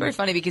 and then... It's very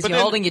funny because you're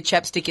holding your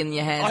chapstick in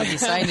your hand when you're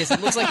saying this.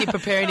 It looks like you're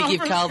preparing to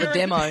give Carl the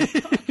demo.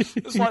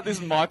 It's like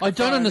this microphone. I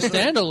don't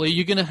understand, Ollie.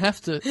 You're going to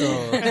have to...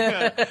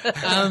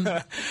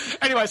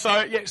 Anyway, so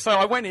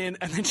I went in,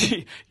 and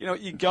then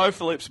you go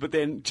for lips, but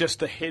then just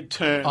the head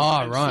turns.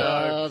 Oh,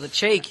 right. The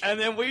cheek. And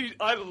then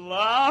I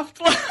laughed.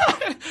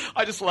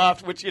 I just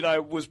laughed, which,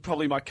 was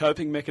probably my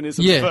coping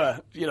mechanism for,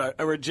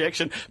 a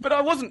rejection. But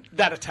I wasn't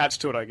that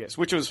attached to it, I guess,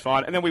 which was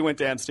fine. And then we went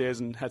downstairs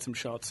and had some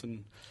shots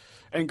and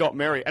got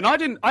merry. And I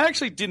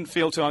actually didn't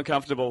feel too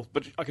uncomfortable,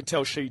 but I could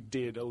tell she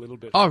did a little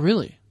bit. Oh,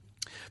 really?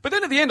 But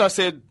then at the end I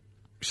said,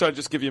 should I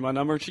just give you my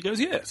number? And she goes,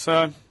 yeah.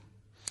 So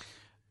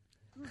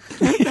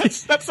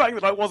that's saying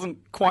that I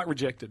wasn't quite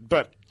rejected,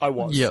 but I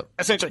was. Yep.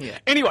 Essentially. Yeah.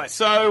 Anyway,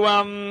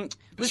 so...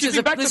 listeners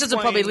are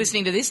probably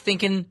listening to this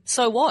thinking,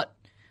 so what?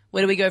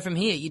 Where do we go from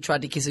here? You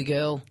tried to kiss a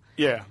girl.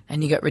 Yeah.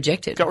 And you got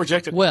rejected.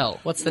 Well...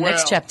 What's the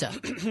next chapter?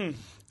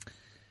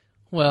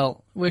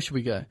 Well, where should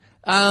we go?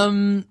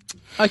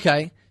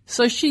 Okay,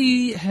 so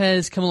she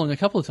has come along a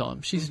couple of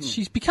times.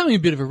 She's becoming a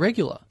bit of a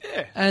regular.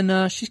 Yeah.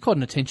 And she's quite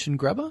an attention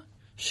grabber.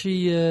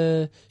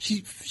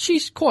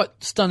 She's quite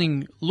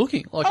stunning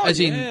looking. Like as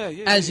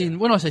in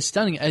when I say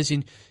stunning, as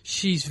in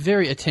she's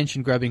very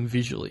attention grabbing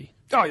visually.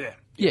 Oh yeah.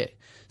 Yeah.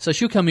 So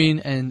she'll come in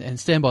and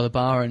stand by the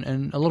bar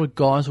and a lot of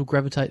guys will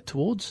gravitate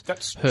towards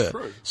her.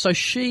 True. So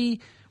we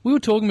were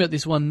talking about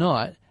this one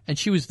night and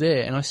she was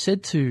there and I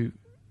said to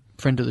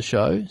friend of the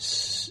show,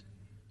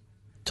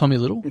 Tommy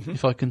Little,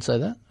 if I can say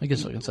that. I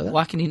guess I can say that.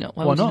 Why can you not?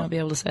 Why would you not be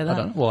able to say that? I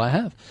don't know. Well, I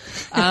have.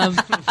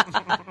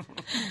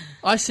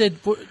 I said,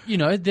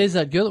 there's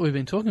that girl that we've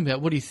been talking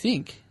about. What do you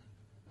think?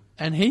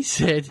 And he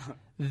said,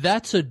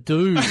 that's a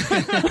dude.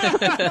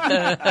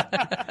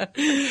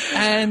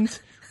 And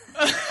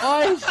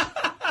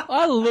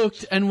I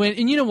looked and went,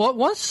 and you know what?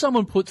 Once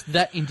someone puts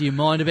that into your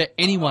mind about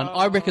anyone,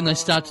 I reckon they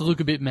start to look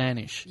a bit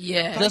mannish.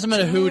 Yeah. It doesn't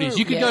matter who it is.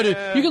 You could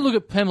you could look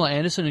at Pamela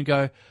Anderson and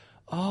go,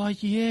 oh,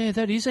 yeah,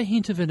 that is a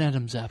hint of an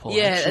Adam's apple,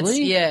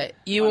 actually.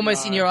 You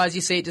almost, in your eyes,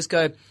 you see it just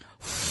go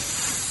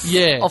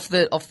off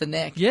the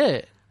neck.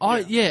 Yeah.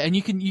 And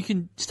you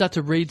can start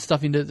to read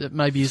stuff into that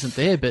maybe isn't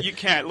there, but you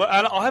can. Look,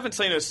 I haven't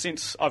seen her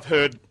since I've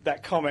heard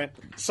that comment.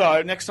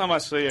 So next time I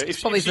see her,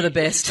 if probably for the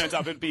best. Turns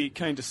up, I'd be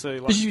keen to see.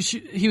 But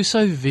he was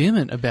so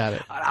vehement about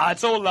it.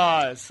 It's all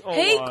lies.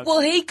 Lies.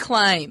 Well, he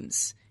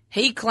claims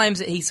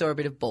that he saw a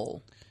bit of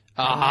ball.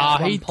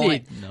 He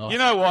did. You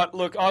know what?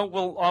 Look,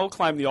 I'll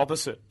claim the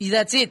opposite.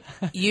 That's it.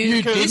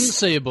 You didn't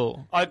see a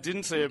ball. I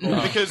didn't see a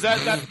ball because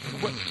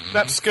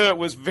that skirt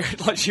was very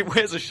like she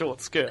wears a short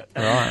skirt.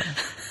 Right.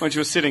 When she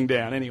was sitting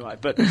down, anyway.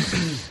 But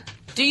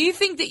do you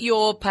think that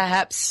you're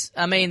perhaps?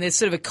 I mean, there's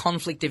sort of a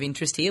conflict of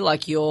interest here.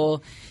 Like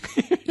this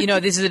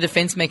is a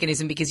defense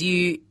mechanism because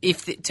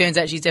if it turns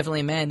out she's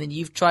definitely a man, then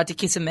you've tried to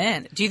kiss a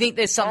man. Do you think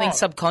there's something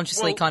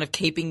subconsciously kind of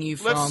keeping you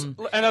from?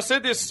 And I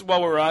said this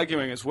while we were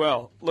arguing as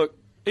well. Look.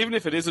 Even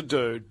if it is a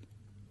dude,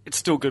 it's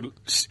still good.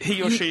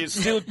 He or she is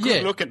still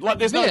good looking. Like,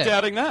 there's no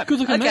doubting that. Good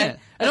looking man.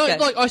 And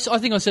I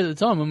think I said at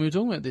the time when we were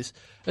talking about this,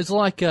 it's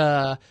like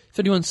if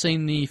anyone's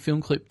seen the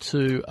film clip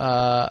to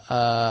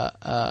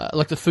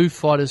like the Foo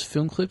Fighters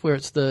film clip where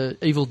it's the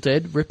Evil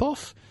Dead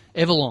ripoff,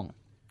 Everlong.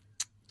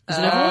 Is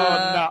it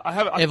Everlong? No, I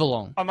haven't.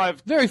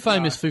 Everlong. Very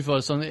famous Foo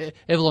Fighters song,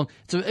 Everlong.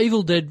 It's an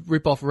Evil Dead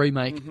ripoff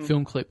remake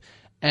film clip.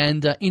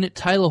 And in it,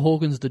 Taylor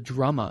Hawkins, the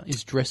drummer,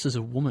 is dressed as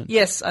a woman.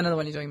 Yes, I know the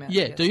one you're talking about.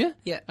 Yeah, yes. Do you?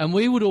 Yeah. And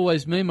me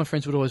and my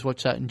friends would always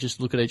watch that and just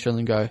look at each other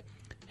and go,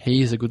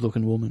 he is a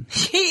good-looking woman.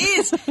 He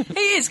is,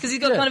 because he's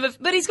got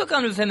he's got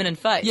kind of a feminine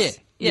face.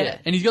 Yeah.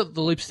 And he's got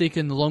the lipstick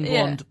and the long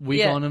blonde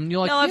wig on him. And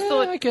you're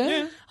like,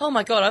 okay. Oh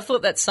my God, I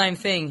thought that same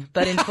thing,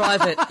 but in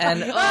private.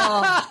 And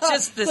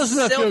just the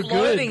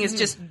self-loathing is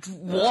just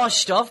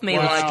washed off me.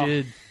 Wow. Like,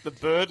 Good. The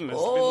burden has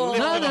been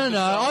lifted.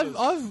 No.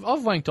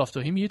 I've wanked off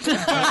to him. You too.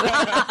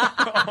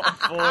 Oh,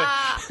 boy.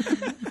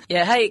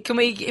 Yeah, hey,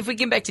 if we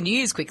get back to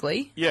news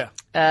quickly? Yeah.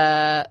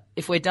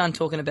 If we're done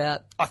talking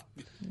about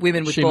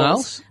women with She-males?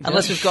 balls,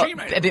 unless we've got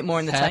a bit more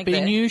in the tank there.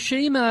 Happy New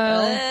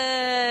She-Male.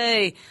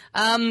 Hey!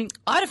 I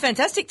had a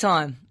fantastic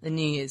time in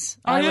New Year's.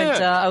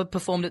 I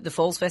performed at the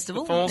Falls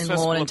Festival in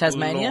Lorne in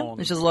Tasmania,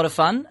 which was a lot of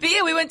fun. But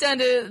yeah, we went down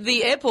to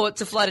the airport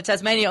to fly to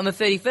Tasmania on the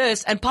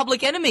 31st, and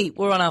Public Enemy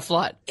were on our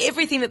flight.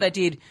 Everything that they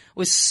did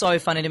was so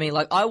funny to me.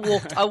 Like, I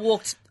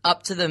walked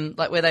up to them,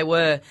 like where they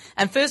were,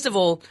 and first of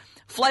all,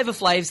 Flavor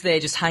Flav's there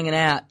just hanging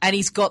out, and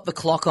he's got the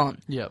clock on.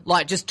 Yep.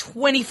 Like, just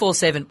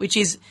 24/7, which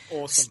is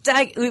awesome.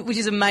 which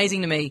is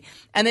amazing to me.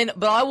 And then,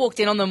 but I walked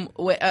in on them,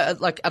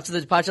 like, up to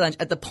the departure lounge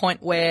at the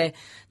point where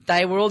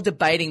they were all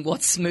debating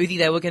what smoothie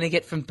they were going to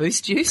get from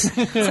Boost Juice.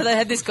 So they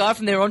had this guy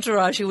from their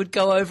entourage who would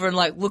go over and,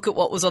 like, look at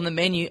what was on the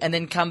menu and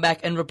then come back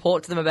and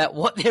report to them about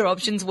what their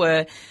options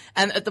were.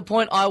 And at the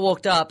point I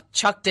walked up,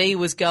 Chuck D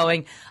was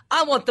going,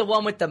 I want the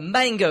one with the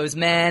mangoes,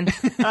 man.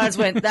 And I just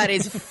went, that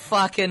is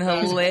fucking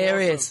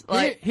hilarious. Awesome.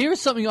 Like, Here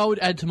is something I would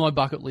add to my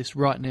bucket list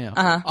right now.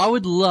 Uh-huh. I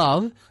would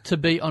love to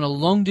be on a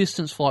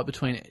long-distance flight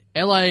between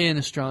LA and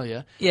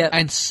Australia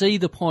and see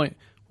the point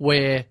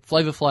where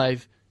Flavor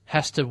Flav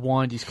has to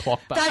wind his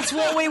clock back. That's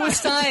what we were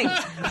saying.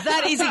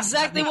 That is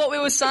exactly what we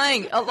were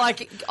saying.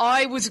 Like,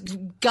 I was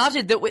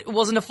gutted that it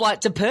wasn't a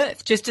flight to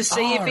Perth just to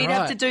see if he'd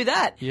have to do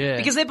that. Yeah.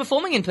 Because they're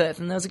performing in Perth,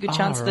 and there was a good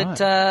chance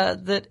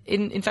that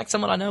in fact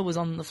someone I know was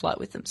on the flight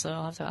with them. So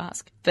I'll have to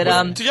ask.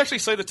 But did you actually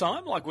see the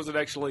time? Like, was it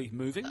actually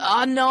moving?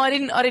 No, I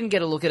didn't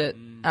get a look at it.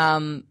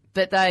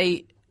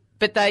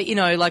 But they, you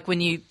know, like when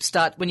your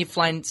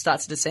plane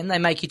starts to descend, they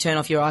make you turn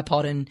off your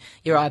iPod and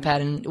your iPad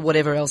and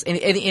whatever else,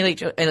 any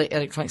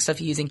electronic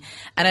stuff you're using.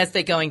 And as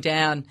they're going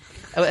down,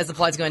 as the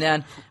flight's going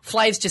down,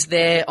 Flav's just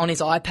there on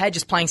his iPad,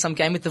 just playing some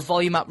game with the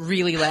volume up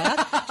really loud,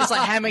 just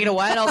like hammering it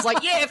away. And I was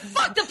like, yeah,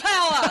 fuck the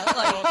power!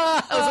 Like,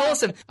 that was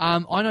awesome.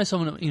 I know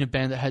someone in a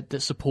band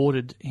that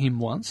supported him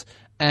once.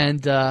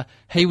 And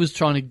he was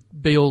trying to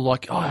be all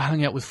like, I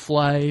hung out with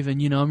Flav and,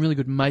 you know, I'm really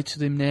good mates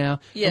with him now.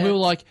 Yeah. And we were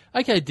like,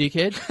 okay,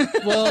 dickhead,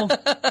 well,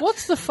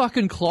 what's the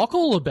fucking clock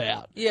all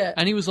about? Yeah.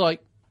 And he was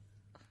like,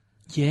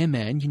 yeah,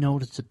 man, you know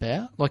what it's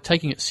about? Like,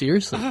 taking it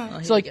seriously.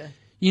 It's like,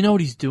 you know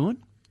what he's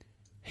doing?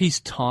 He's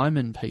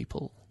timing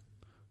people.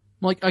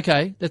 I'm like,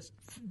 okay,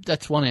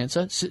 that's one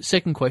answer.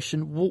 Second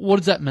question, what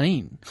does that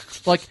mean?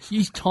 Like,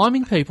 he's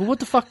timing people? What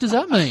the fuck does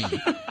that mean?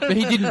 But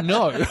he didn't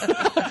know.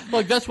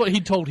 Like, that's what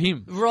he told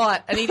him.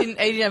 Right, and he didn't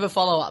have a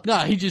follow-up. No,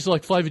 he just,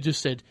 like, Flavor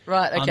just said,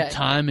 right, okay. I'm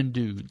timing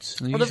dudes.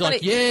 And he's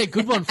like, yeah,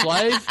 good one,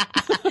 Flav.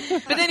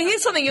 But then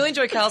here's something you'll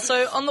enjoy, Carl.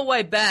 So on the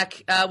way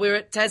back, we were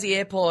at Tassie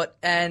Airport,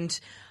 and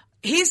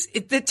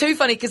They're too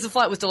funny because the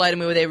flight was delayed and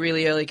we were there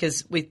really early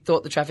because we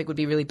thought the traffic would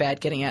be really bad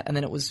getting out, and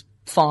then it was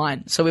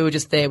fine. So we were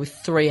just there with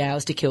 3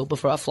 hours to kill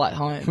before our flight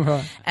home.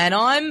 Right. And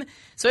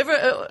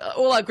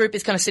all our group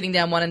is kind of sitting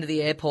down one end of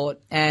the airport,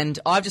 and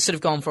I've just sort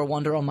of gone for a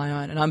wander on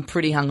my own, and I'm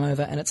pretty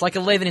hungover, and it's like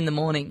 11 in the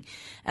morning,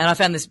 and I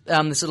found this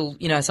little,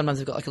 sometimes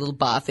they've got like a little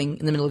bar thing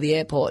in the middle of the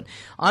airport.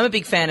 I'm a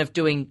big fan of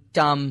doing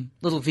dumb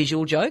little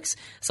visual jokes,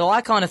 so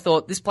I kind of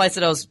thought this place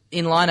that I was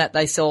in line at,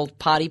 they sold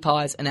party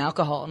pies and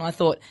alcohol, and I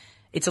thought,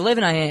 it's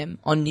 11 a.m.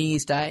 on New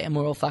Year's Day and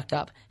we're all fucked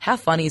up. How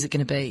funny is it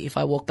going to be if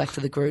I walk back to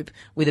the group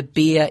with a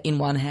beer in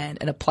one hand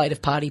and a plate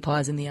of party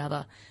pies in the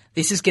other?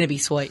 This is going to be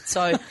sweet.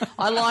 So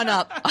I line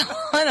up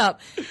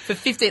for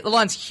 15, the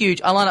line's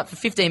huge. I line up for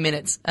 15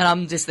 minutes and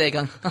I'm just there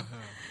going,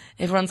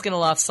 everyone's going to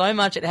laugh so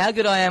much at how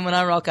good I am when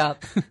I rock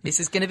up. This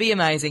is going to be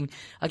amazing.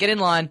 I get in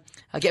line.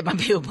 I get my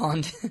beer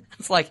bond.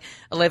 It's like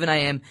 11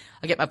 a.m.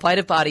 I get my plate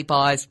of party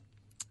pies.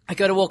 I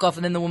go to walk off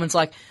and then the woman's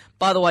like,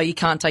 by the way, you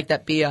can't take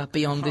that beer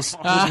beyond this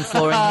wooden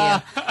flooring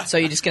here, so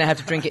you're just going to have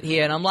to drink it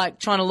here. And I'm like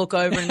trying to look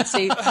over and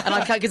see, and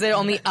I can't because they're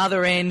on the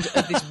other end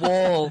of this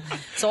wall.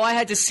 So I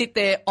had to sit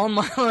there on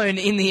my own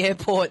in the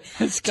airport,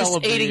 just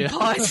eating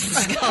pies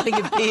and sculling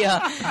a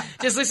beer,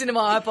 just listening to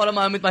my iPod on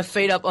my own with my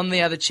feet up on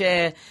the other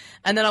chair.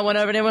 And then I went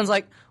over and everyone's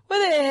like,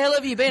 where the hell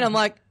have you been? I'm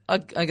like, I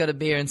got a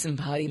beer and some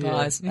party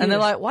pies. Yeah. And they're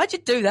like, why'd you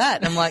do that?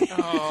 And I'm like,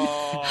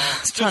 I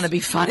was trying to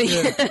be funny.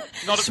 Yeah.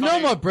 Smell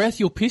my breath,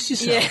 you'll piss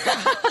yourself.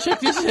 Yeah.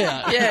 Check this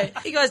out. Yeah.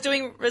 Are you guys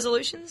doing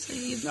resolutions?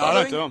 No,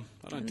 I don't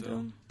do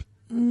them.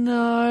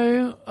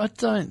 No, I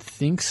don't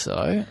think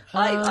so.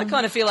 I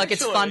kind of feel like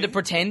it's fun to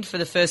pretend for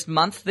the first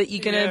month that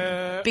you're going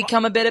to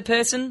become a better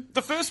person.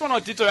 The first one I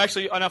did do,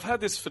 actually, and I've had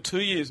this for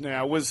 2 years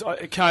now, it must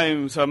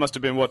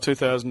have been,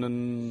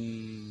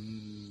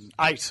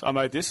 2008 I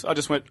made this. I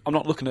just went, I'm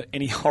not looking at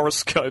any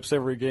horoscopes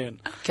ever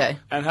again. Okay.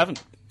 And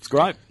haven't. It's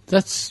great.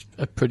 That's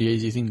a pretty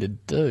easy thing to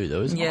do,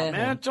 though, isn't it? Yeah. Oh,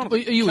 man,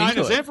 Jonathan Kane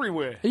is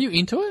everywhere. Are you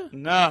into it?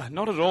 Nah,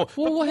 not at all.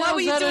 Well, why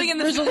were you doing it in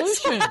the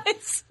resolution? first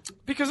place?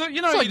 Because,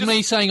 it's like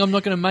me saying I'm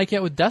not going to make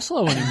out with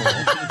Daslow anymore.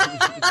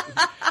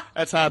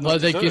 That's hard. Well,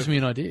 that gives me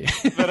an idea.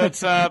 But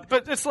it's like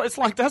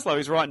Daslow.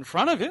 He's right in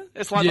front of you.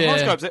 It's like the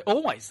horoscopes. They're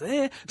always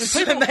there. There's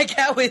people make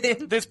out with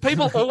him. There's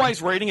people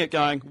always reading it,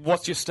 going,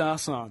 "What's your star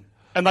sign?"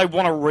 And they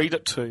want to read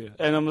it to you.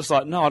 And I'm just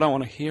like, no, I don't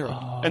want to hear it.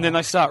 Oh. And then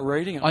they start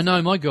reading it. I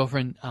know my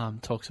girlfriend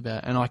talks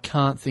about it, and I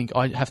can't think.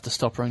 I have to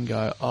stop her and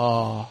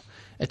go,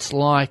 it's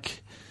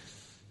like,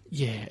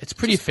 it's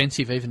pretty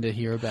offensive even to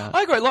hear about.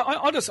 I agree. Like,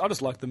 I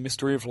just like the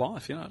mystery of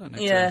life, I don't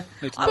need to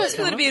I was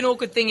going to be an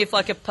awkward thing if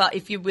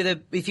if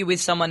you're with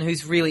someone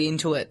who's really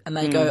into it and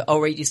they go, I'll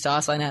read your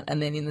star sign out,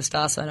 and then in the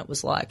star sign it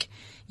was like,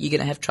 you're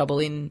going to have trouble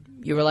in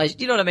your relationship.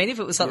 You know what I mean? If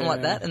it was something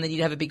like that, and then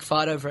you'd have a big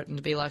fight over it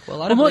and be like,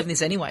 well, I don't believe in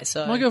this anyway,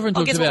 so my girlfriend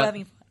talks about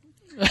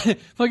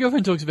my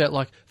girlfriend talks about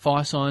like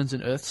fire signs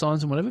and earth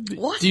signs and whatever.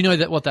 What? Do you know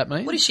what that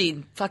means? What is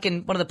she,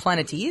 fucking one of the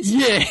Planeteers?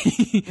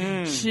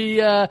 Yeah. She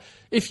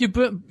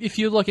if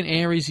you're like an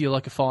Aries, you're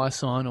like a fire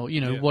sign or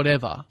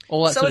whatever.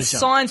 All that so sort it's of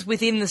signs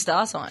within the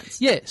star signs.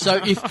 Yeah. So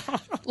if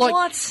like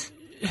what?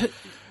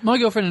 My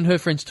girlfriend and her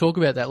friends talk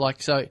about that.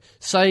 Like, so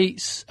say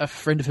a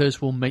friend of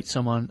hers will meet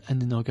someone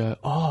and then they'll go,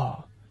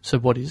 oh, so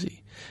what is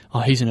he? Oh,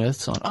 he's an earth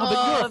sign. Oh,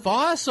 but you're a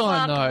fire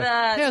sign, though.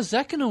 That. How's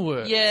that going to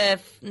work? Yeah,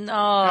 no.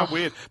 How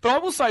weird. But I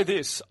will say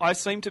this. I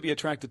seem to be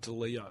attracted to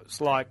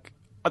Leos. Like,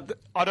 I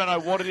don't know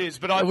what it is,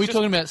 but Are we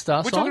talking about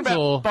star signs? We're talking about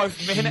or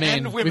both men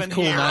and women with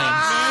cool here.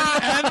 names.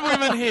 Men and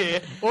women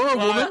here. Or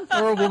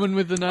a woman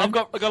with the name. I've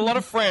got a lot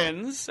of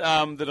friends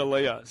that are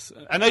Leos.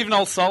 And even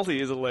old Salty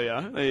is a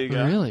Leo. There you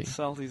go. Really?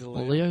 Salty's a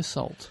Leo. Well, Leo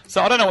Salt.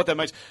 So I don't know what that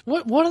means.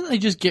 Why don't they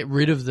just get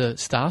rid of the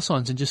star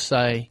signs and just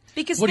say,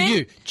 what are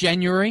you,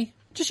 January?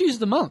 Just use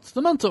the months.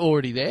 The months are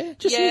already there.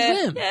 Just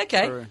use them. Yeah,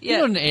 okay. True. Yeah.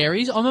 You're not an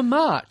Aries. I'm a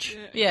March.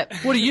 Yeah.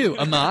 What are you?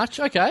 A March?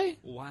 Okay.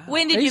 Wow.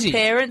 When did Easy. your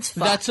parents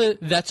fuck?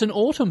 That's an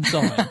autumn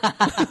sign.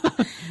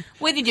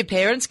 When did your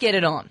parents get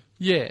it on?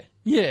 Yeah.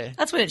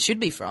 That's when it should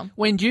be from.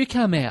 When do you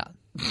come out?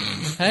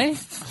 Hey?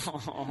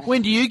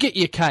 When do you get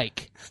your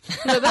cake?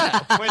 Look at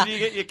that. When do you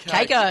get your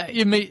cake? Keiko.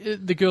 You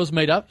meet the girls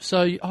meet up.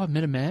 So I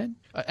met a man,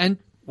 and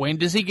when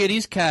does he get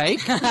his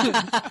cake?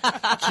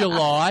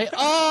 July.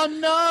 Oh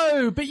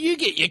no! But you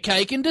get your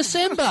cake in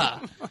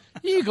December.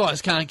 You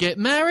guys can't get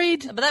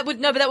married. But that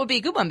would be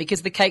a good one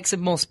because the cakes are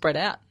more spread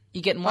out.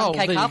 You're getting one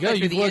cake halfway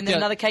through the year and then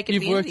another cake at the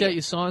end. You've worked out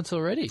your science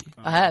already.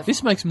 I have.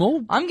 This makes more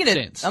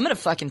sense. I'm gonna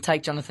fucking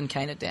take Jonathan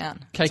Kane it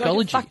down.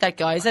 Cakeology. Fuck that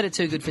guy. He's had it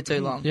too good for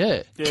too long.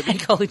 Yeah.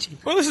 Cakeology.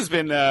 Well, this has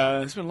been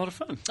a lot of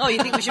fun. Oh, you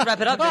think we should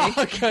wrap it up, Dave?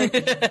 Okay.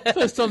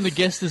 First time the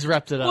guest has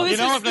wrapped it up. Well,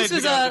 this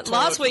was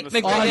last week.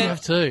 I have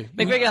too.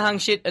 McGregor hung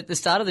shit at the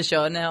start of the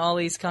show, and now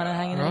Ollie's kind of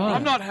hanging out.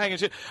 I'm not hanging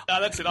shit. No,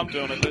 that's it. I'm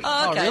doing it.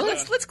 Oh, okay, really?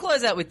 let's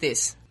close out with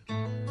this.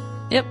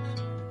 Yep.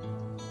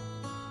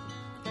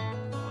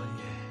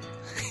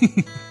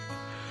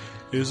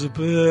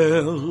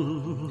 Isabel,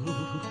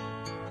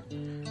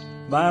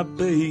 my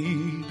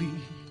baby,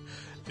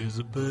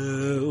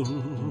 Isabel,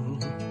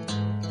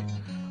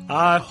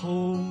 I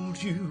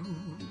hold you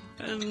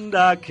and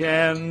I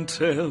can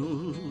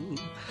tell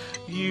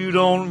you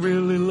don't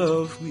really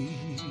love me,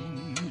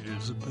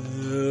 Isabel.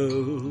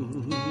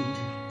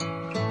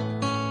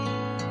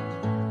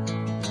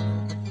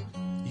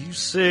 You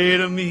say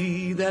to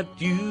me that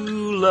you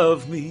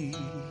love me,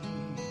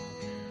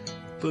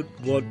 but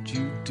what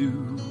you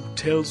do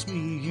tells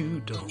me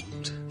you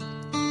don't.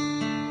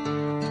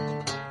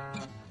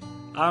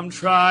 I'm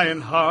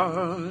trying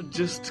hard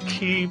just to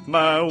keep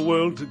my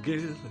world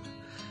together,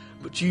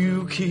 but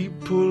you keep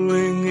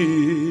pulling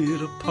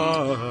it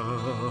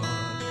apart.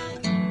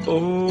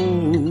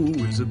 Oh,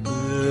 Isabel.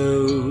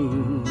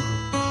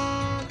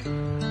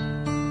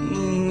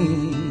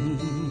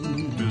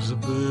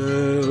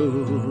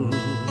 Isabel.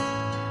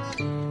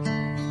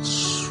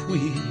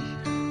 Sweet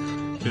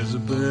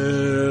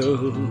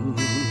Isabel.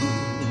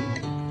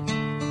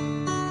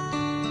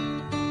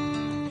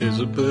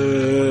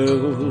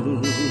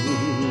 Isabel.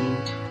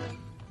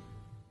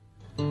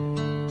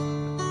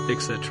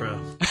 Etc.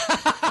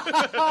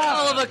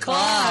 Oliver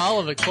Clark.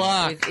 Oliver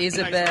Clark. With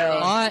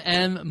Isabel. I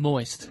am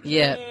moist.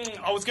 Yeah.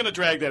 I was going to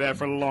drag that out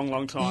for a long,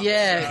 long time.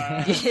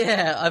 Yeah.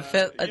 Yeah. I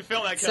felt that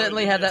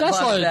certainly coming, had that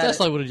vibe.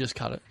 Daslow would have just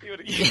cut it.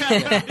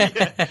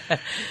 Yeah.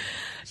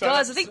 So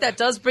Guys, I think that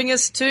does bring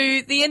us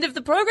to the end of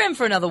the program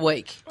for another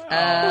week. What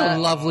a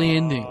lovely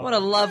ending. What a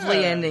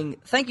lovely ending.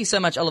 Thank you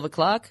so much, Oliver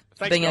Clark,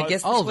 for Thanks, being our guys.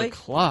 guest this Oliver week.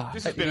 Clark.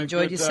 This Hope has been you a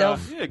enjoyed good,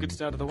 yourself. Yeah, good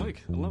start of the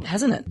week. I love it.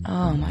 Hasn't it?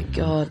 Oh my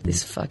god,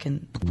 this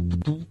fucking...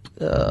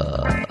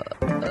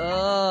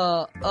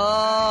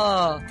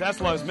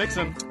 Daslow's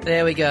mixing.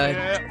 There we go.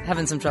 Yeah.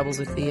 Having some troubles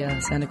with the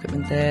sound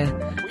equipment there.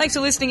 Thanks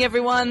for listening,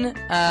 everyone.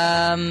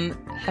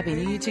 Happy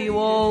New Year to you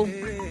all.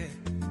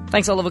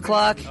 Thanks, Oliver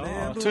Clark.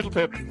 Oh, toodle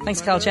pip.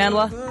 Thanks, Carl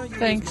Chandler.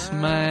 Thanks,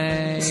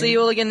 mate. See you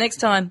all again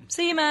next time.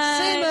 See you, mate.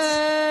 See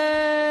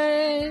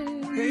you,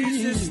 mate.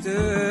 Hey,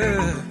 sister,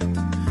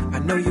 I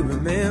know you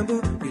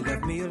remember